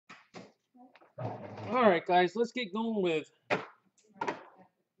All right, guys, let's get going with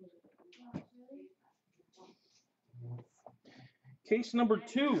case number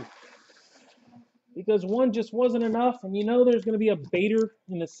 2. Because 1 just wasn't enough, and you know there's going to be a baiter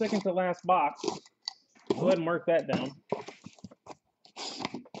in the second to last box. Go ahead and mark that down.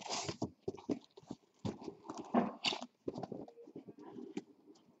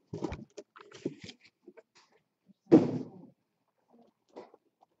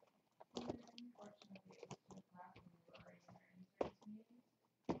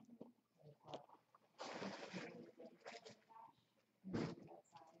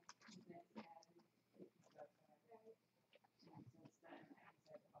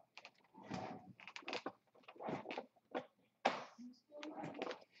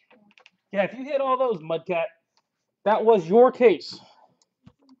 Yeah, if you hit all those, Mudcat, that was your case.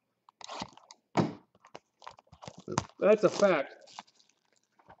 That's a fact.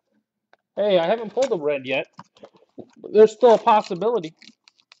 Hey, I haven't pulled a red yet. But there's still a possibility.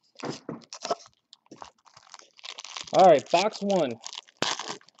 All right, box 1.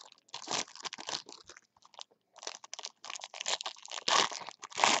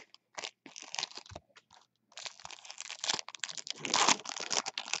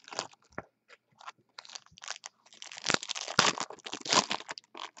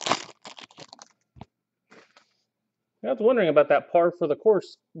 I was wondering about that par for the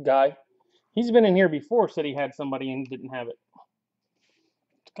course guy. He's been in here before, said he had somebody and didn't have it.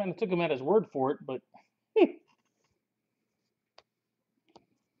 Kind of took him at his word for it, but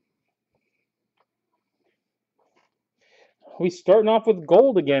we starting off with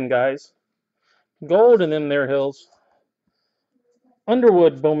gold again, guys. Gold in them there hills.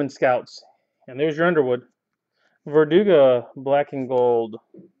 Underwood Bowman Scouts. And there's your Underwood. Verduga, black and gold.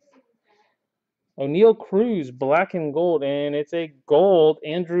 O'Neill Cruz, black and gold. And it's a gold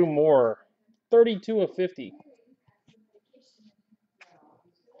Andrew Moore. 32 of 50.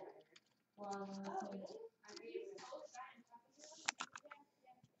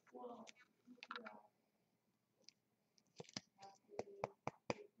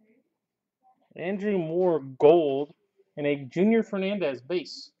 Andrew Moore, gold. And a Junior Fernandez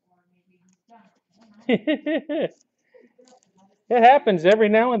base. It happens every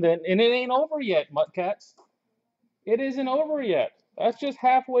now and then. And it ain't over yet, Muttcats. It isn't over yet. That's just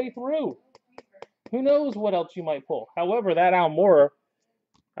halfway through. Who knows what else you might pull? However, that Almora,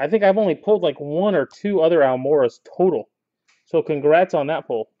 I think I've only pulled like 1 or 2 other Almoras total. So congrats on that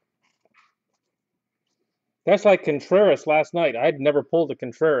pull. That's like Contreras last night. I'd never pulled a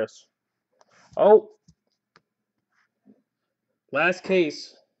Contreras. Oh, last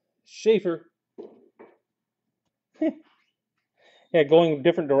case. Schaefer. Yeah, going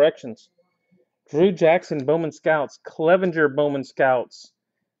different directions. Drew Jackson, Bowman Scouts. Clevenger, Bowman Scouts.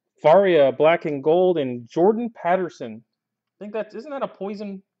 Faria, black and gold. And Jordan Patterson. I think isn't that a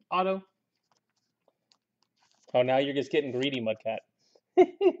poison auto? Oh, now you're just getting greedy, Mudcat.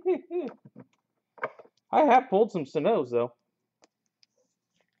 I have pulled some Sano's, though.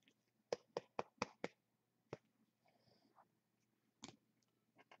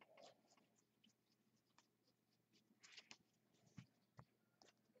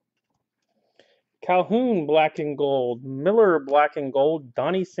 Calhoun, black and gold. Miller, black and gold.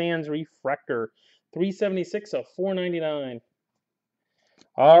 Donnie Sands, refractor. 376 of 499.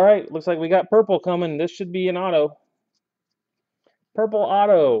 All right, looks like we got purple coming. This should be an auto. Purple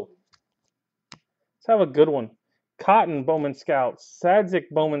auto. Let's have a good one. Cotton, Bowman Scouts.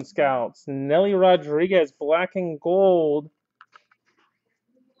 Sadzik, Bowman Scouts. Nelly Rodriguez, black and gold.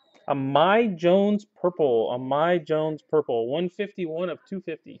 Amai Jones, purple. Amai Jones, purple. 151 of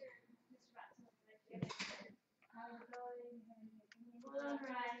 250.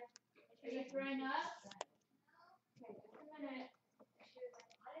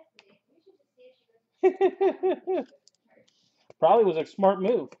 Probably was a smart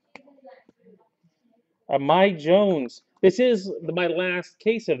move. Amai Jones. This is my last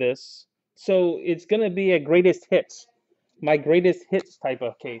case of this, so it's going to be a greatest hits. My greatest hits type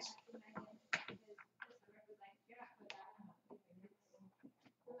of case.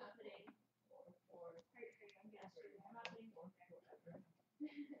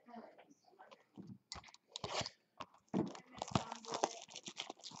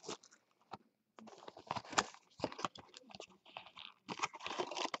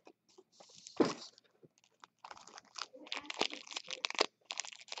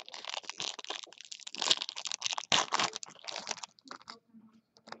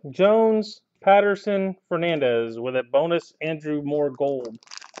 Jones, Patterson, Fernandez with a bonus Andrew Moore gold.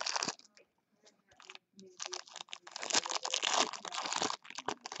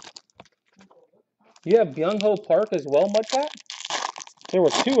 You have Byung Ho Park as well, Mudcat? There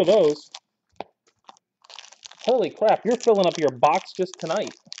were 2 of those. Holy crap, you're filling up your box just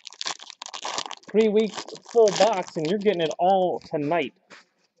tonight. 3-week full box, and you're getting it all tonight.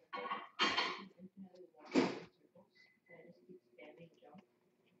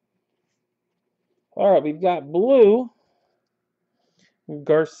 All right, we've got blue,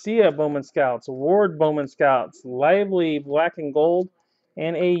 Garcia Bowman Scouts, Ward Bowman Scouts, Lively Black and Gold,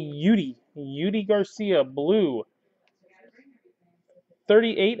 and a Udi Garcia blue.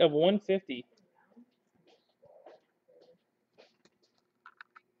 38 of 150.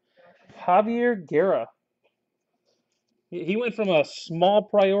 Javier Guerra. He went from a small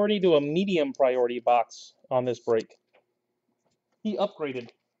priority to a medium priority box on this break. He upgraded.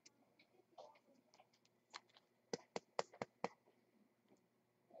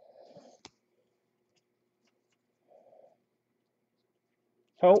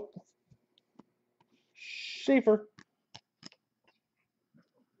 Oh, Schaefer.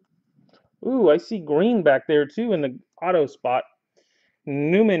 Ooh, I see green back there too in the auto spot.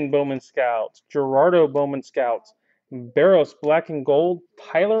 Newman Bowman Scouts, Gerardo Bowman Scouts, Barros Black and Gold,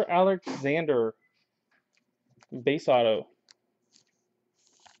 Tyler Alexander base auto.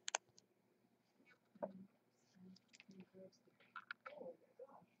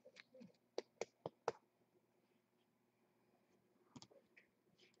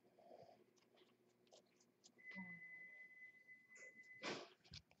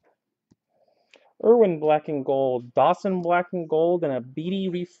 Irwin Black and Gold, Dawson Black and Gold, and a Beatty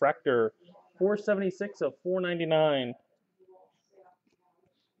Refractor. 476 of 499.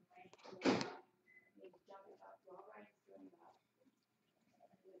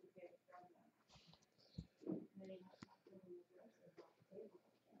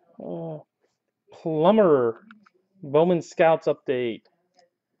 Plummer Bowman Scouts update.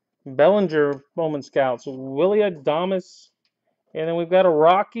 Bellinger Bowman Scouts. Willie Adamas. And then we've got a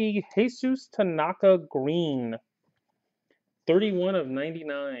Rocky Jesus Tanaka green. 31 of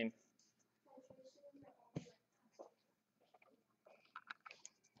 99.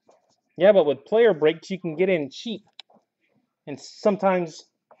 Yeah, but with player breaks, you can get in cheap and sometimes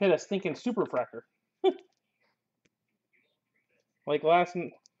hit a stinking super fractor. Like last,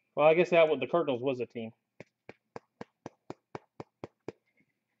 well, I guess that the Cardinals was a team.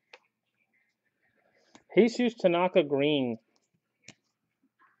 Jesus Tanaka green.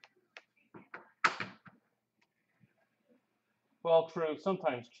 Well, true.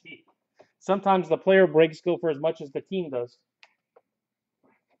 Sometimes cheap. Sometimes the player breaks go for as much as the team does.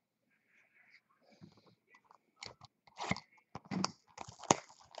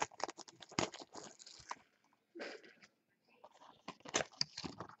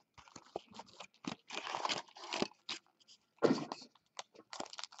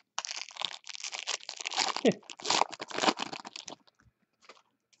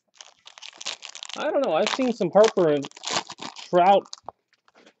 I don't know. I've seen some Harper and Trout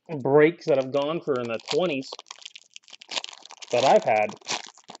breaks that have gone for in the 20s that I've had.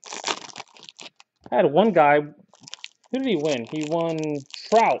 I had one guy. Who did he win? He won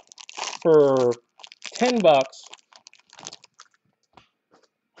Trout for $10.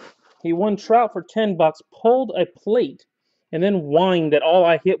 He won Trout for $10, pulled a plate, and then whined that all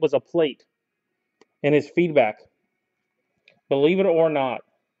I hit was a plate in his feedback. Believe it or not.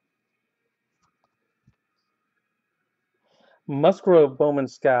 Musgrove Bowman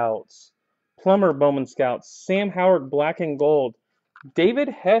Scouts, Plummer Bowman Scouts, Sam Howard Black and Gold, David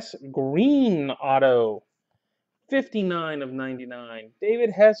Hess Green Auto, 59 of 99.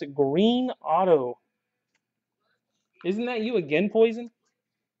 David Hess Green Auto. Isn't that you again, Poison?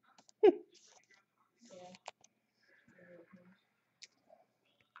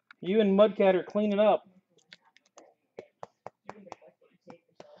 You and Mudcat are cleaning up.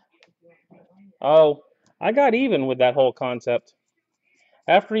 Oh, I got even with that whole concept.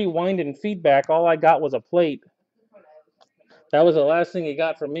 After he whined in feedback, all I got was a plate. That was the last thing he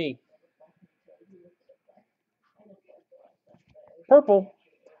got from me. Purple.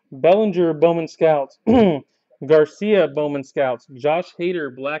 Bellinger Bowman Scouts. Garcia Bowman Scouts. Josh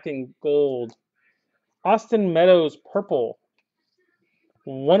Hader Black and Gold. Austin Meadows Purple.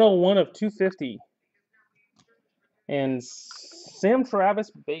 101 of 250. And Sam Travis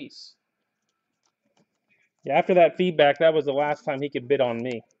Base. Yeah, after that feedback, that was the last time he could bid on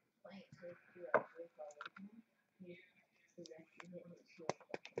me.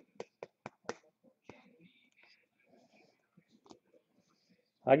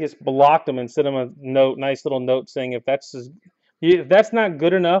 I just blocked him and sent him a note, nice little note saying if that's not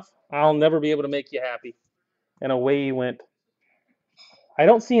good enough, I'll never be able to make you happy. And away he went. I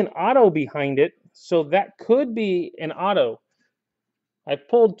don't see an auto behind it. So that could be an auto. I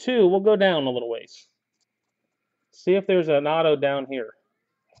pulled two. We'll go down a little ways. See if there's an auto down here.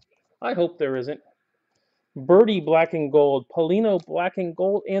 I hope there isn't. Birdie black and gold. Polino black and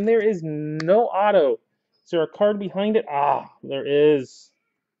gold. And there is no auto. Is there a card behind it? Ah, there is.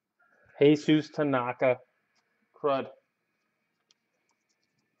 Jesus Tanaka. Crud.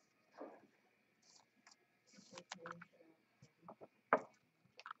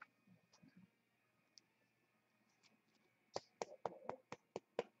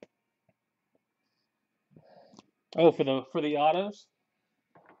 Oh, for the autos?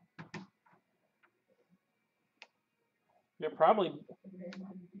 You're probably.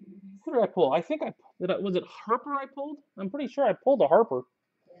 Who did I pull? I think I did. Was it Harper I pulled? I'm pretty sure I pulled a Harper.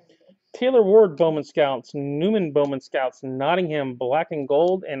 Taylor Ward Bowman Scouts, Newman Bowman Scouts, Nottingham Black and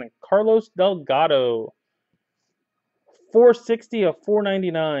Gold, and Carlos Delgado. 460 of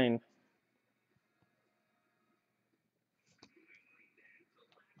 499.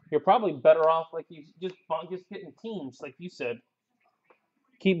 You're probably better off like you just getting teams, like you said.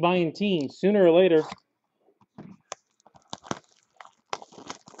 Keep buying teams sooner or later.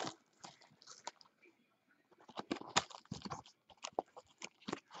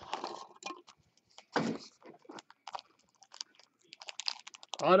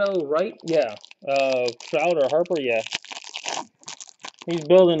 Otto Wright, yeah. Trout or Harper, yeah. He's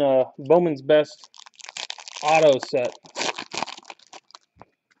building a Bowman's Best auto set.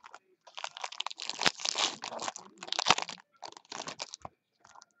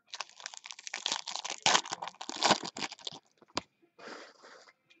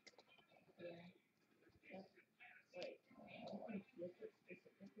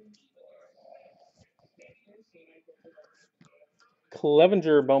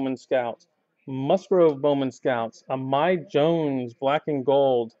 Clevenger Bowman Scouts, Musgrove Bowman Scouts, Amai Jones Black and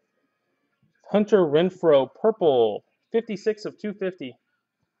Gold, Hunter Renfro Purple, 56 of 250.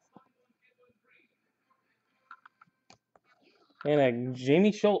 And a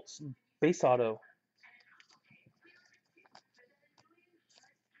Jamie Schultz base auto.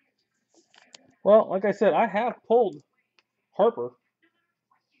 Well, like I said, I have pulled Harper.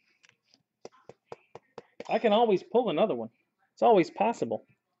 I can always pull another one. It's always possible.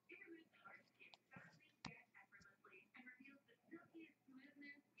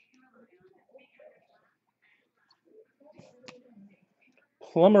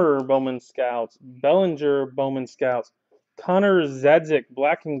 Plummer Bowman Scouts, Bellinger Bowman Scouts, Connor Zadzik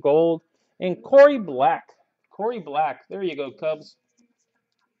Black and Gold, and Corey Black. Corey Black. There you go, Cubs.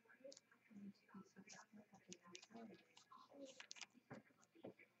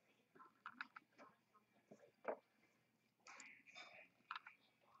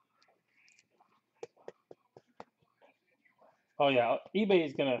 Oh yeah, eBay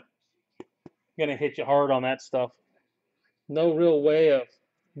is gonna hit you hard on that stuff. No real way of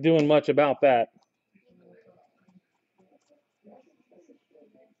doing much about that.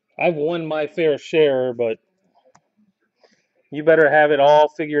 I've won my fair share, but you better have it all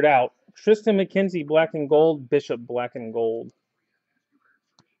figured out. Tristan McKenzie Black and Gold, Bishop Black and Gold.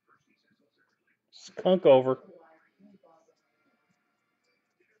 Skunk over.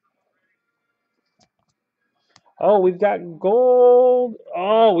 Oh, we've got gold.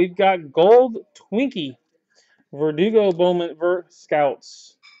 Oh, we've got gold Twinkie. Verdugo Bowman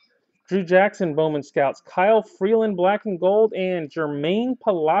Scouts. Drew Jackson Bowman Scouts. Kyle Freeland Black and Gold. And Jermaine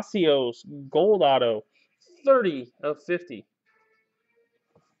Palacios Gold Auto. 30 of 50.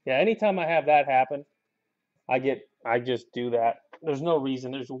 Yeah, anytime I have that happen, I just do that. There's no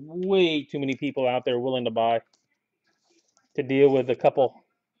reason. There's way too many people out there willing to buy to deal with a couple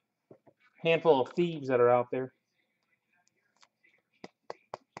handful of thieves that are out there.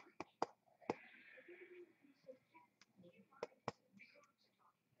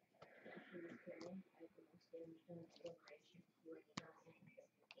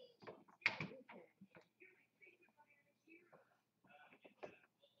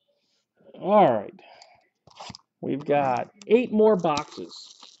 All right. We've got 8 more boxes.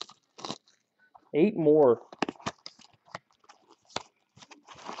 8 more.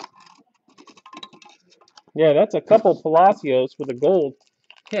 Yeah, that's a couple Palacios for the gold.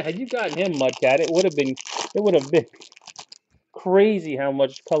 Yeah, had you gotten him, Mudcat, it would have been crazy how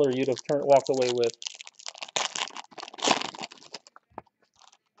much color you'd have walked away with.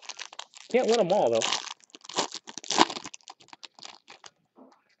 Can't win them all though.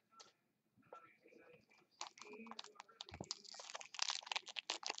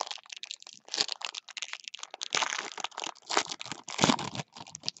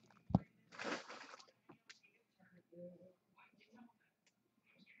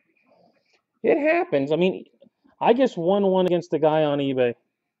 It happens. I mean, I just won one against a guy on eBay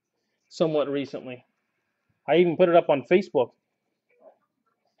somewhat recently. I even put it up on Facebook.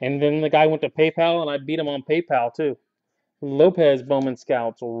 And then the guy went to PayPal and I beat him on PayPal too. Lopez Bowman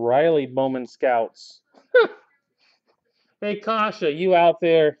Scouts, Riley Bowman Scouts. Hey Kasha, you out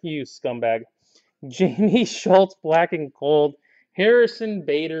there, you scumbag. Jamie Schultz, black and gold. Harrison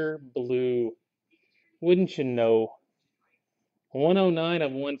Bader, blue. Wouldn't you know? 109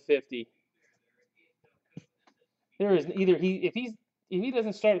 of 150. There is either if he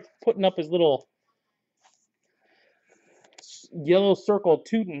doesn't start putting up his little yellow circle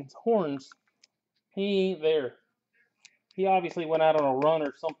tooting horns, he ain't there. He obviously went out on a run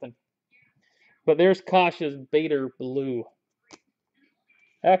or something. But there's Kasha's Bader blue.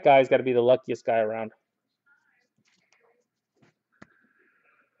 That guy's got to be the luckiest guy around.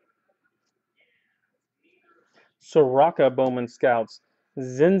 Soraka Bowman Scouts.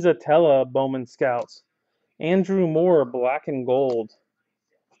 Zenzatella Bowman Scouts. Andrew Moore black and gold.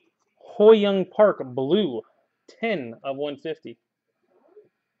 Ho Young Park blue. 10 of 150.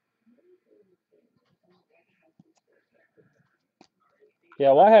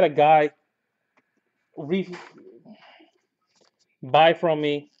 Yeah, well, I had a guy buy from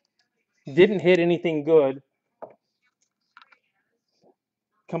me, didn't hit anything good,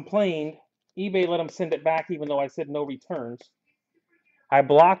 complained. eBay let him send it back even though I said no returns. I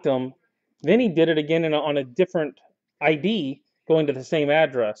blocked him. Then he did it again on a different ID going to the same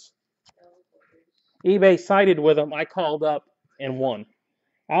address. eBay sided with him. I called up and won.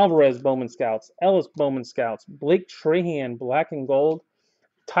 Alvarez Bowman Scouts, Ellis Bowman Scouts, Blake Trahan black and gold,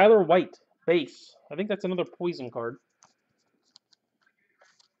 Tyler White base. I think that's another poison card.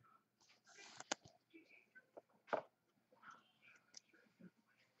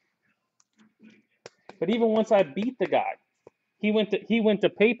 But even once I beat the guy, he went to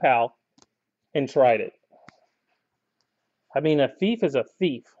PayPal and tried it. I mean, a thief is a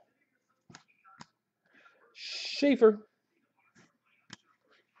thief. Schaefer.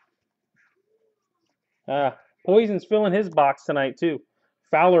 Poison's filling his box tonight, too.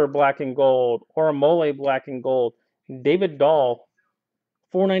 Fowler, black and gold. Oramole, black and gold. David Dahl,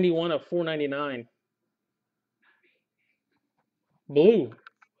 491 of 499. Blue.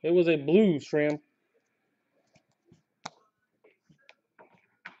 It was a blue, Shram.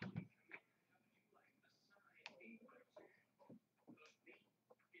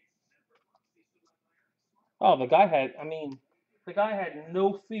 Oh, the guy had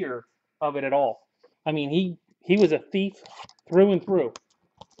no fear of it at all. I mean, he was a thief through and through.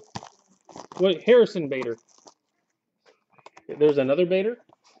 What Harrison Bader? There's another Bader?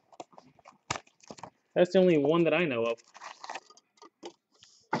 That's the only one that I know of.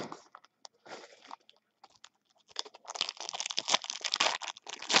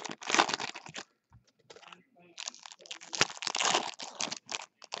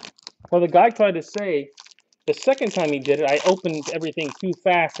 Well, the guy tried to say the second time he did it, I opened everything too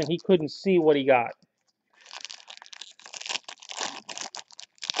fast and he couldn't see what he got.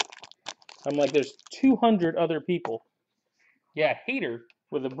 I'm like, there's 200 other people. Yeah, hater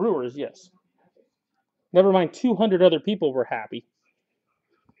with the Brewers, yes. Never mind, 200 other people were happy.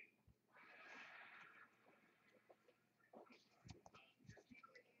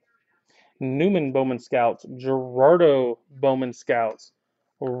 Newman Bowman Scouts, Gerardo Bowman Scouts,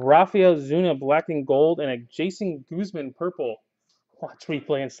 Rafael Zuna black and gold, and a Jason Guzman purple. Watch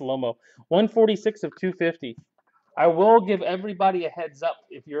replay in slow mo. 146 of 250. I will give everybody a heads up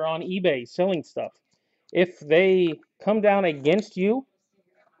if you're on eBay selling stuff. If they come down against you,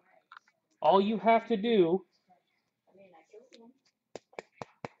 all you have to do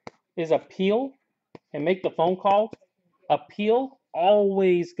is appeal and make the phone call. Appeal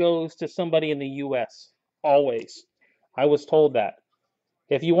always goes to somebody in the US. Always. I was told that.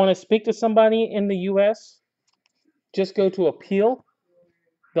 If you want to speak to somebody in the US, just go to appeal.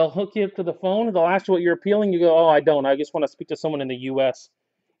 They'll hook you up to the phone. They'll ask you what you're appealing. You go, oh, I don't. I just want to speak to someone in the US.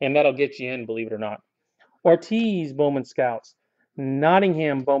 And that'll get you in, believe it or not. Ortiz Bowman Scouts.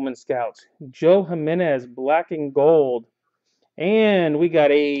 Nottingham Bowman Scouts. Joe Jimenez, black and gold. And we've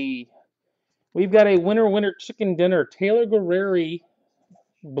got a winner chicken dinner. Taylor Guerreri,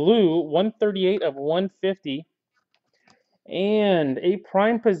 blue, 138 of 150. And a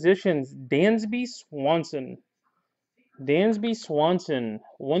prime positions, Dansby Swanson. Dansby Swanson,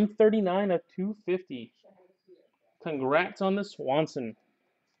 139 of 250. Congrats on the Swanson.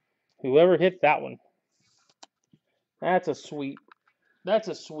 Whoever hit that one. That's a sweet. That's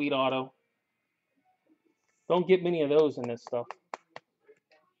a sweet auto. Don't get many of those in this stuff.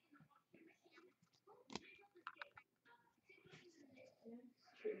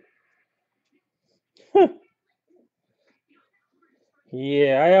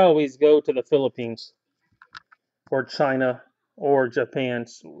 Yeah, I always go to the Philippines or China or Japan,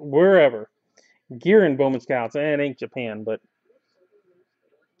 wherever. Gear and Bowman Scouts. It ain't Japan, but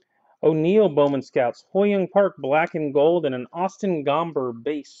O'Neill Bowman Scouts. Hoyung Park black and gold and an Austin Gomber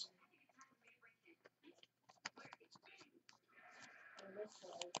base.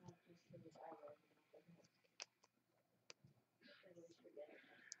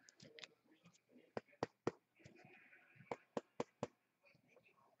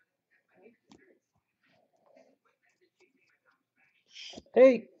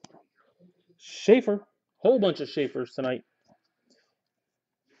 Hey, Schaefer. Whole bunch of Schaefers tonight.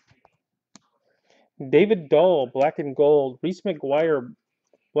 David Dahl, black and gold. Reese McGuire,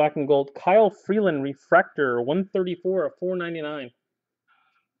 black and gold. Kyle Freeland, refractor, 134 of 499.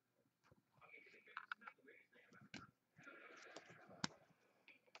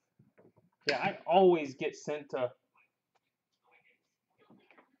 Yeah, I always get sent to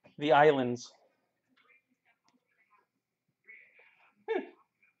the islands.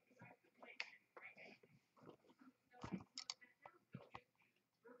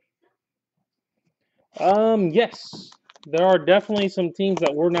 Yes, there are definitely some teams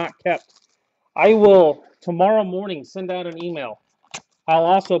that were not kept. I will tomorrow morning send out an email. I'll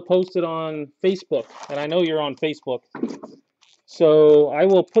also post it on Facebook, and I know you're on Facebook. So I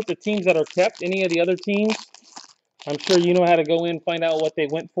will put the teams that are kept. Any of the other teams, I'm sure you know how to go in, find out what they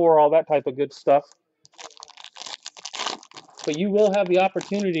went for, all that type of good stuff. But you will have the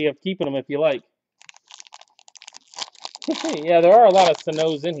opportunity of keeping them if you like. Yeah, there are a lot of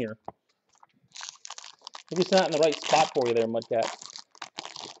Sano's in here. Maybe it's not in the right spot for you there, Mudcat.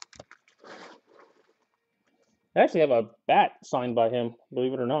 I actually have a bat signed by him,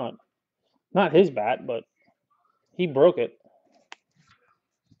 believe it or not. Not his bat, but he broke it.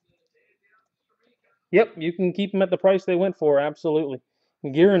 Yep, you can keep them at the price they went for, absolutely.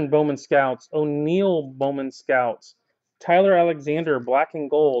 Gearin Bowman Scouts, O'Neill Bowman Scouts, Tyler Alexander, black and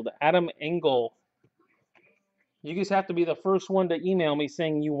gold, Adam Engel. You just have to be the first one to email me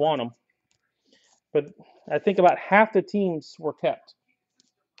saying you want them. But I think about half the teams were kept.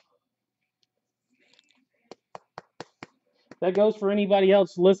 That goes for anybody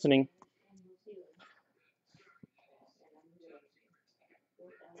else listening.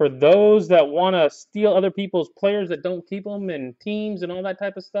 For those that want to steal other people's players that don't keep them and teams and all that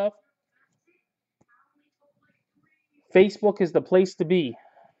type of stuff, Facebook is the place to be.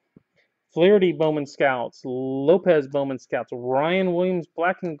 Flaherty Bowman Scouts, Lopez Bowman Scouts, Ryan Williams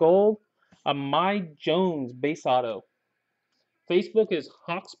Black and Gold, Amai Jones Base Auto. Facebook is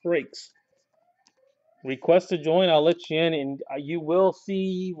Hawks Breaks. Request to join, I'll let you in, and you will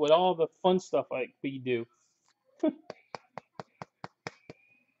see what all the fun stuff like we do.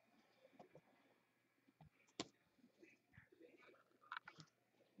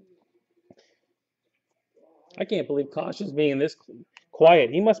 I can't believe Caution's being this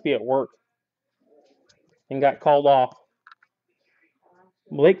quiet. He must be at work and got called off.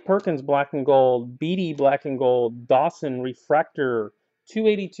 Blake Perkins black and gold, Beatty black and gold, Dawson refractor,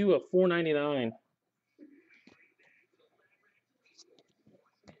 282 of 499.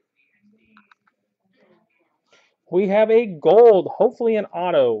 We have a gold, hopefully an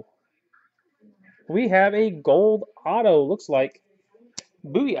auto. We have a gold auto, looks like.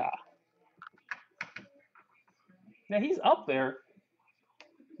 Booyah. Now he's up there.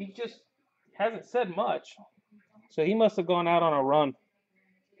 He just hasn't said much. So he must have gone out on a run,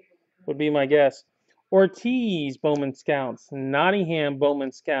 would be my guess. Ortiz Bowman Scouts, Nottingham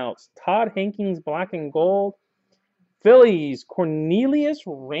Bowman Scouts, Todd Hankins black and gold, Phillies Cornelius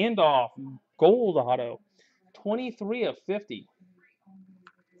Randolph gold auto, 23 of 50.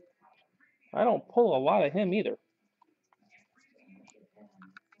 I don't pull a lot of him either.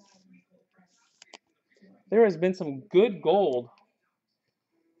 There has been some good gold,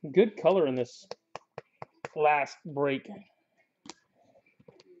 good color in this last break.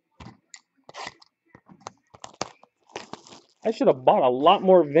 I should have bought a lot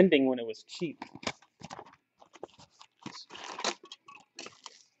more vending when it was cheap.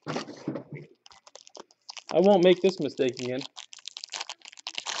 I won't make this mistake again.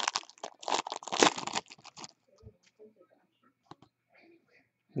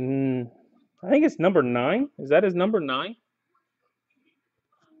 I think it's number 9. Is that his number 9?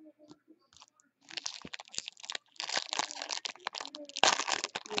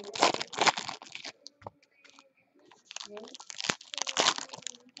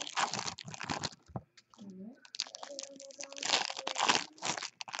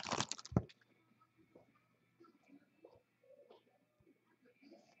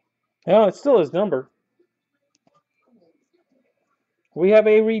 No, it's still his number. We have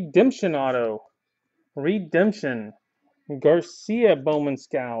a redemption auto. Redemption. Garcia Bowman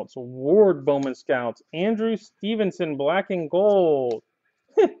Scouts. Ward Bowman Scouts. Andrew Stevenson black and gold.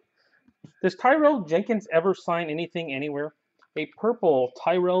 Does Tyrell Jenkins ever sign anything anywhere? A purple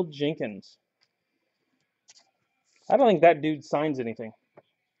Tyrell Jenkins. I don't think that dude signs anything.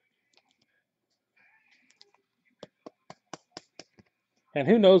 And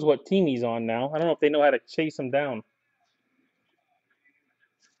who knows what team he's on now. I don't know if they know how to chase him down.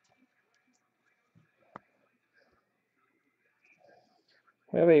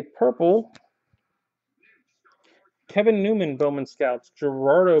 We have a purple Kevin Newman Bowman Scouts,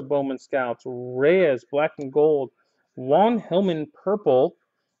 Gerardo Bowman Scouts, Reyes black and gold, Juan Hillman purple,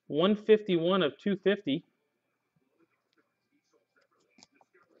 151 of 250,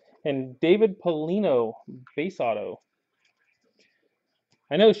 and David Polino base auto.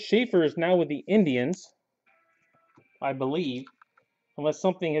 I know Schaefer is now with the Indians, I believe, unless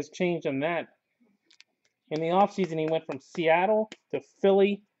something has changed on that. In the offseason, he went from Seattle to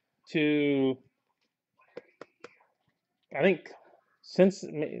Philly to, I think,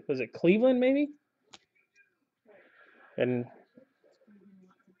 was it Cleveland maybe? And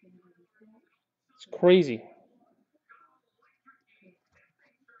it's crazy.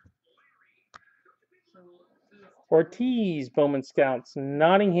 Ortiz Bowman Scouts,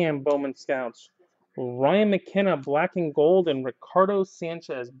 Nottingham Bowman Scouts, Ryan McKenna black and gold, and Ricardo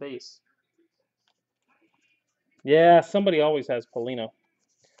Sanchez base. Yeah, somebody always has Polino.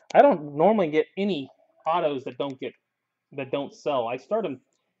 I don't normally get any autos that don't sell. I start them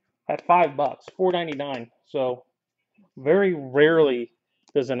at $5, $4.99. So very rarely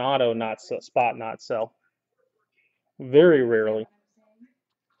does an auto spot not sell. Very rarely.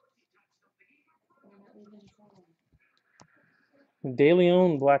 De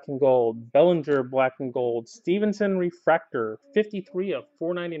Leon black and gold, Bellinger black and gold, Stevenson refractor, 53 of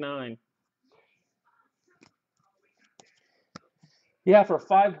 499. Yeah, for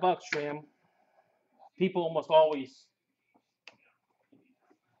 $5, Ram, people almost always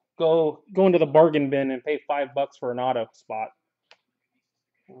go into the bargain bin and pay $5 for an auto spot.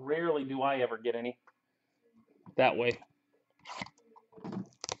 Rarely do I ever get any that way.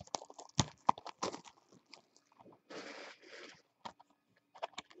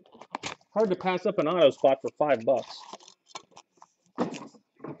 Hard to pass up an auto spot for $5.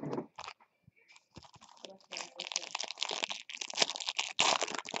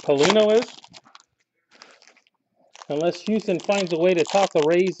 Polino is, unless Houston finds a way to talk the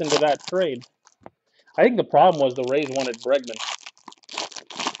Rays into that trade. I think the problem was the Rays wanted Bregman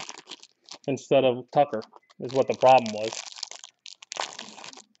instead of Tucker, is what the problem was.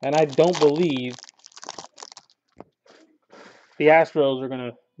 And I don't believe the Astros are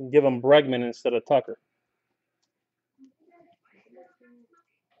going to give him Bregman instead of Tucker.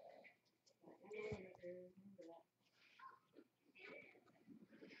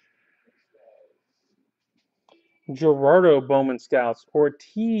 Gerardo Bowman Scouts,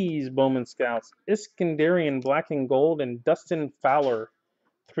 Ortiz Bowman Scouts, Iskandarian black and gold, and Dustin Fowler,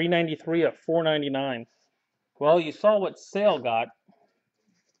 393 of 499. Well, you saw what Sale got.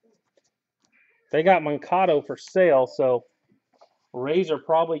 They got Moncado for Sale, so Rays are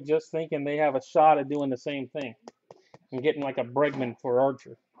probably just thinking they have a shot at doing the same thing and getting like a Bregman for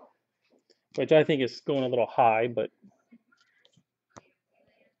Archer, which I think is going a little high, but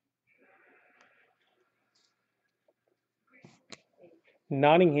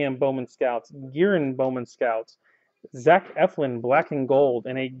Nottingham Bowman Scouts, Gearin Bowman Scouts, Zach Eflin black and gold,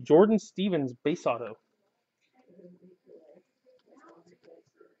 and a Jordan Stevens base auto.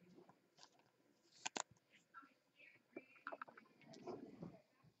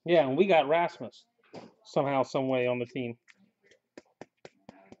 Yeah, and we got Rasmus somehow, some way on the team.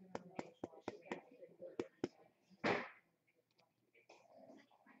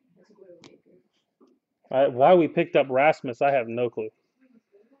 Why we picked up Rasmus, I have no clue.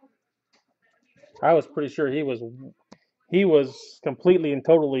 I was pretty sure he was completely and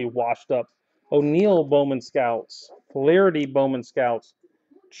totally washed up. O'Neill Bowman Scouts, Flaherty Bowman Scouts,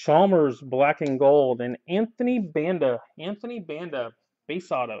 Chalmers black and gold, and Anthony Banda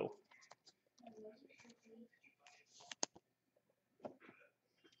base auto.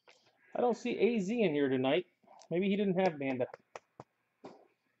 I don't see AZ in here tonight. Maybe he didn't have Banda.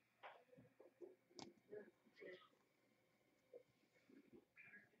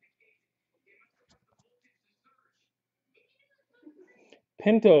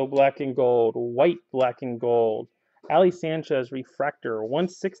 Pinto black and gold, White black and gold, Ali Sanchez refractor,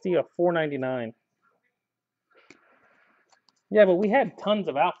 160 of 499. Yeah, but we had tons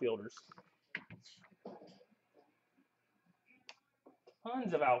of outfielders.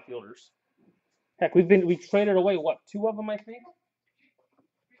 Tons of outfielders. Heck, we traded away what, two of them I think,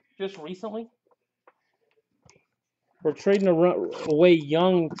 just recently. We're trading away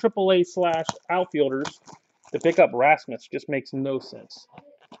young AAA slash outfielders to pick up Rasmus. Just makes no sense.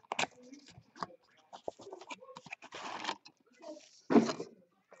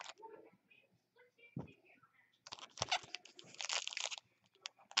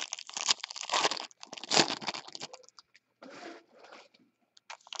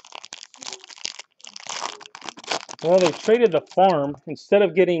 Well, they traded the farm instead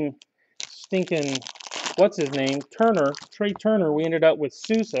of getting stinking what's his name Turner, Trey Turner. We ended up with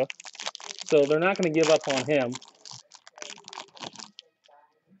Sousa, so they're not going to give up on him.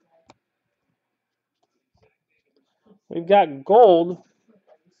 We've got gold.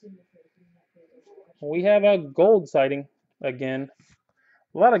 We have a gold sighting again.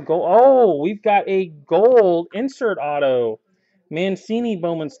 A lot of gold. Oh, we've got a gold insert auto. Mancini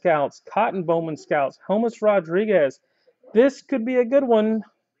Bowman Scouts, Cotton Bowman Scouts, Homus Rodriguez. This could be a good one.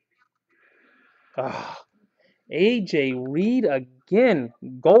 Ah, AJ Reed again,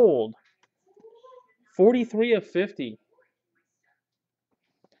 gold. 43 of 50.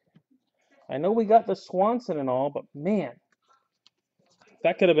 I know we got the Swanson and all, but man,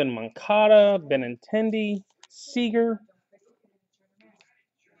 that could have been Moncada, Benintendi, Seager.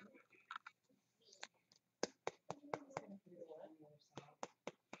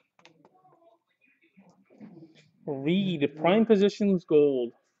 Reed, prime positions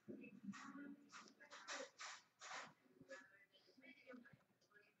gold.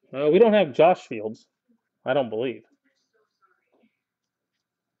 We don't have Josh Fields, I don't believe.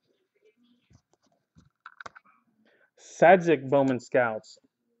 Sadzik Bowman Scouts.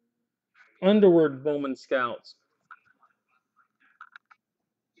 Underwood Bowman Scouts.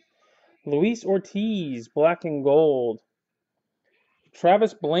 Luis Ortiz, black and gold.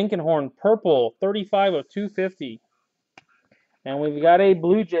 Travis Blankenhorn, purple, 35 of 250. And we've got a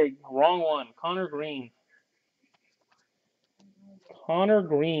Blue Jay, wrong one, Connor Green. Connor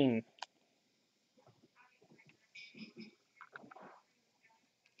Green.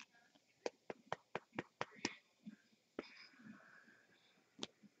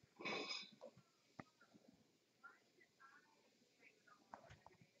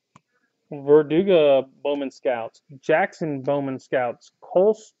 Verduga Bowman Scouts. Jackson Bowman Scouts.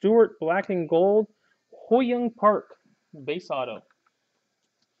 Cole Stewart, black and gold. Hoyoung Park, base auto.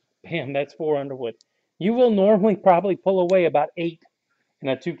 Bam, that's 4 Underwood. You will normally probably pull away about 8 in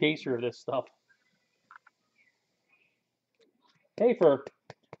a 2-caser of this stuff. Hey, for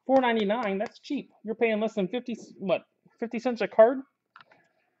 $4.99, that's cheap. You're paying less than 50 cents a card?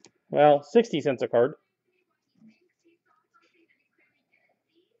 Well, 60 cents a card.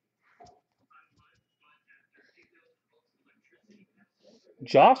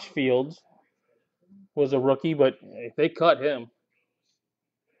 Josh Fields was a rookie, but they cut him.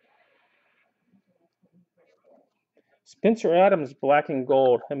 Spencer Adams, black and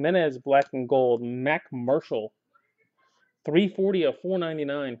gold. Jimenez, black and gold. Mac Marshall, 340 of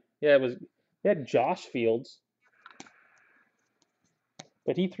 499. Yeah, it was. They had Josh Fields,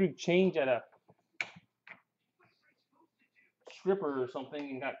 but he threw change at a stripper or something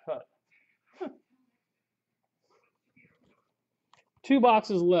and got cut. 2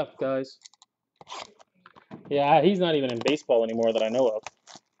 boxes left, guys. Yeah, he's not even in baseball anymore that I know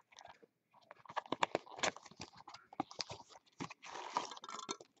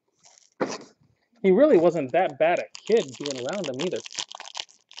of. He really wasn't that bad a kid being around him either.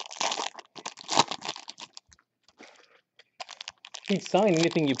 He'd sign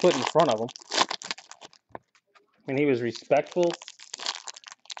anything you put in front of him. And he was respectful.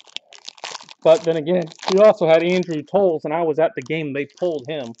 But then again, we also had Andrew Tolles, and I was at the game. They pulled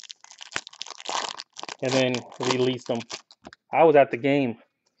him and then released him. I was at the game.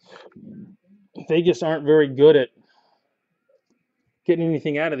 They just aren't very good at getting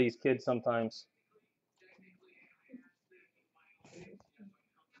anything out of these kids sometimes.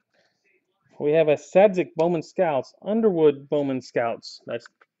 We have a Sadzik Bowman Scouts, Underwood Bowman Scouts. That's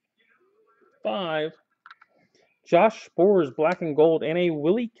 5. Josh Spores, black and gold, and a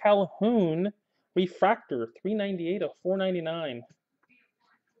Willie Calhoun refractor, 398 of 499.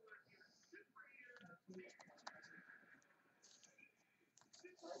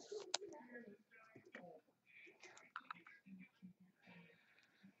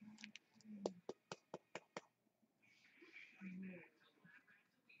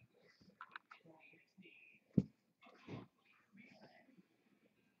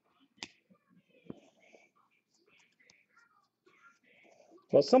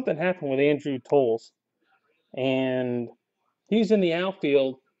 Well, something happened with Andrew Tolles, and He's in the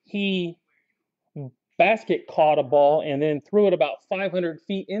outfield. He basket caught a ball and then threw it about 500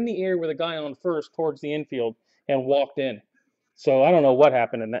 feet in the air with a guy on first towards the infield and walked in. So I don't know what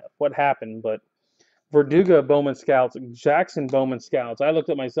happened in that. What happened, but Verduga Bowman Scouts, Jackson Bowman Scouts. I looked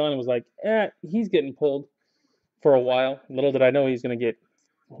at my son and was like, he's getting pulled for a while. Little did I know he's going to get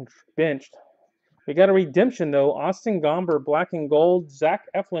benched. We got a redemption, though. Austin Gomber, black and gold. Zach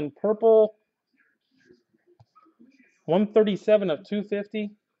Eflin, purple. 137 of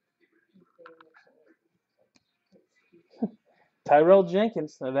 250. Tyrell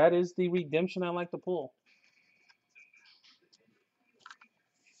Jenkins. Now that is the redemption I like to pull.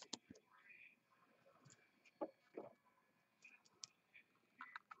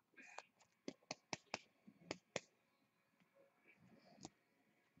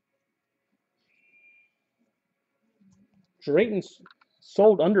 Drayton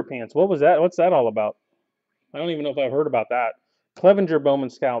sold underpants. What was that? What's that all about? I don't even know if I've heard about that. Clevenger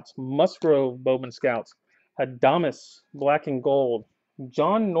Bowman Scouts. Musgrove Bowman Scouts. Adamas, black and gold.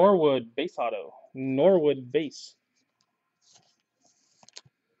 John Norwood, base auto. Norwood base.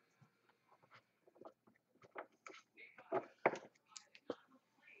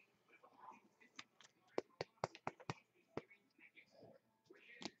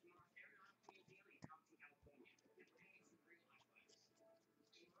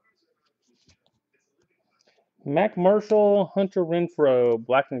 Mac Marshall, Hunter Renfro,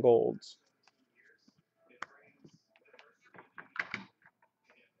 black and golds.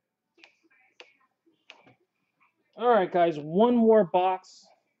 All right, guys, one more box,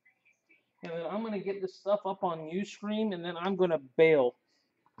 and then I'm going to get this stuff up on Ustream, and then I'm going to bail.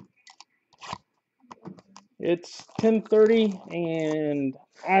 It's 10:30, and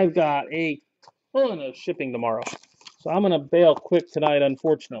I've got a ton of shipping tomorrow. So I'm going to bail quick tonight,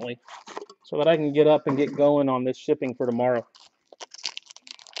 unfortunately, so that I can get up and get going on this shipping for tomorrow.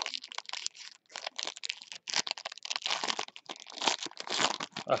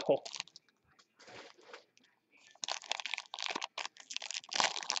 Oh.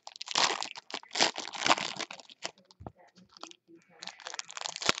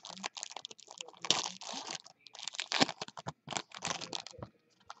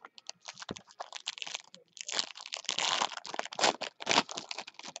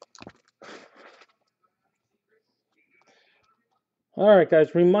 All right,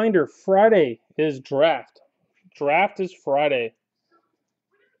 guys, reminder, Friday is draft. Draft is Friday.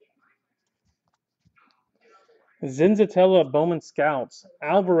 Zenzatella Bowman Scouts.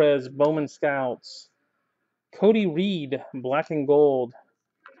 Alvarez Bowman Scouts. Cody Reed, black and gold.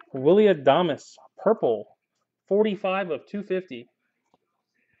 Willie Adamas, purple. 45 of 250.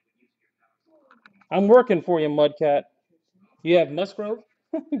 I'm working for you, Mudcat. You have Musgrove?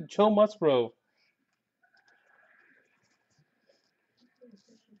 Joe Musgrove.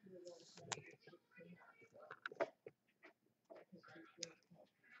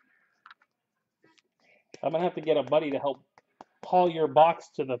 I'm gonna have to get a buddy to help haul your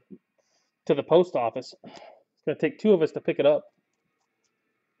box to the post office. It's gonna take two of us to pick it up.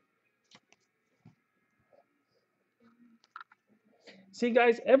 See,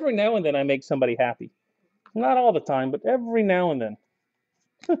 guys, every now and then I make somebody happy. Not all the time, but every now and then.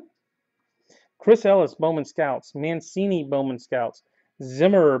 Chris Ellis, Bowman Scouts. Mancini, Bowman Scouts.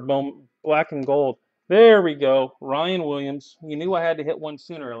 Zimmer, black and gold. There we go. Ryan Williams. You knew I had to hit one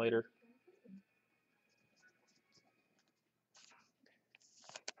sooner or later.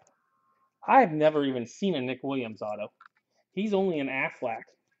 I've never even seen a Nick Williams auto. He's only an Aflac.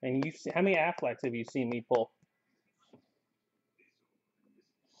 And how many Aflacs have you seen me pull?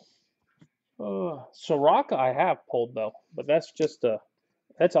 Soraka I have pulled though, but that's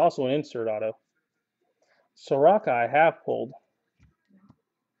also an insert auto. Soraka I have pulled.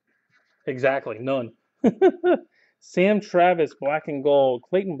 Exactly, none. Sam Travis, black and gold.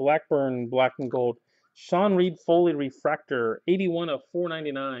 Clayton Blackburn, black and gold. Sean Reed Foley refractor, 81 of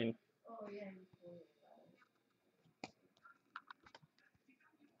 499.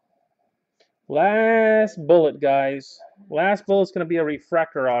 Last bullet, guys. Last bullet's going to be a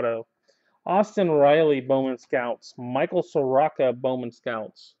refractor auto. Austin Riley, Bowman Scouts. Michael Soraka, Bowman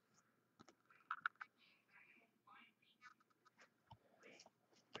Scouts.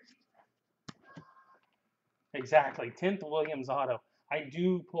 Exactly. 10th Williams auto. I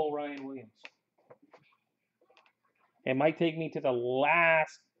do pull Ryan Williams. It might take me to the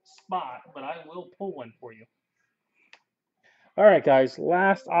last spot, but I will pull one for you. All right, guys.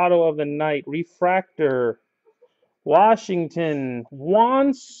 Last auto of the night. Refractor. Washington.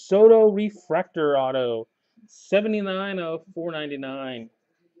 Juan Soto refractor auto. 79 of 499.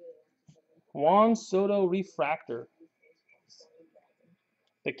 Juan Soto refractor.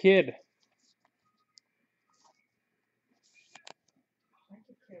 The kid.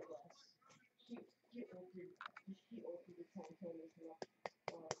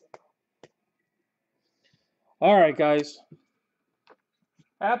 All right, guys.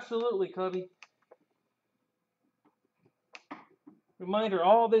 Absolutely, Cubby. Reminder,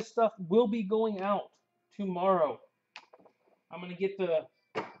 all this stuff will be going out tomorrow. I'm going to get the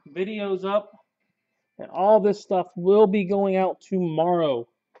videos up, and all this stuff will be going out tomorrow.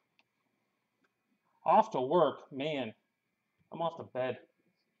 Off to work, man. I'm off to bed.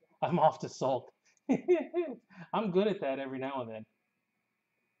 I'm off to sulk. I'm good at that every now and then.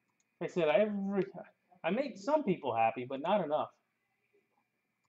 Like I said, I make some people happy, but not enough.